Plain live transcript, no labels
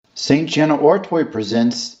St. Gianna Oratory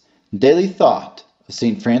presents Daily Thought of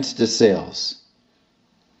St. Francis de Sales.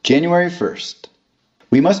 January 1st.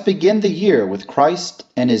 We must begin the year with Christ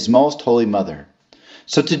and His Most Holy Mother.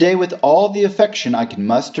 So today, with all the affection I can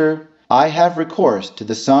muster, I have recourse to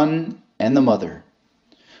the Son and the Mother.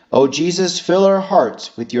 O Jesus, fill our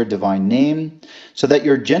hearts with your divine name, so that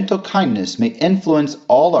your gentle kindness may influence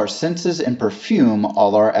all our senses and perfume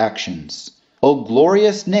all our actions. O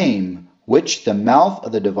glorious name, which the mouth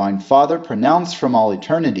of the Divine Father pronounced from all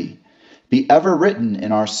eternity, be ever written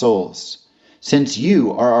in our souls. Since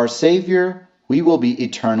you are our Savior, we will be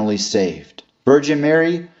eternally saved. Virgin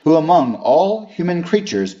Mary, who among all human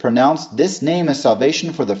creatures pronounced this name as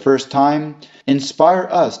salvation for the first time, inspire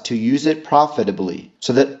us to use it profitably,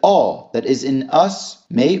 so that all that is in us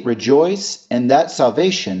may rejoice in that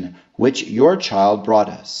salvation which your child brought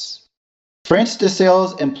us. Francis de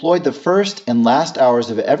Sales employed the first and last hours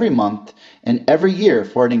of every month and every year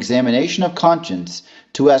for an examination of conscience,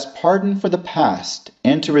 to ask pardon for the past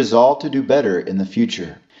and to resolve to do better in the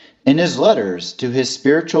future. In his letters to his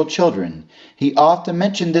spiritual children, he often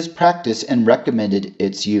mentioned this practice and recommended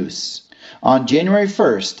its use. On January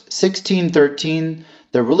 1st, 1613,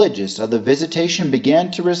 the religious of the Visitation began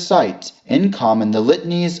to recite in common the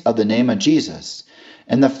litanies of the name of Jesus,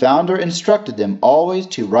 and the founder instructed them always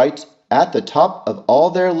to write at the top of all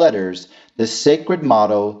their letters the sacred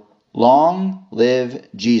motto, "Long live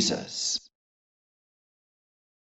Jesus."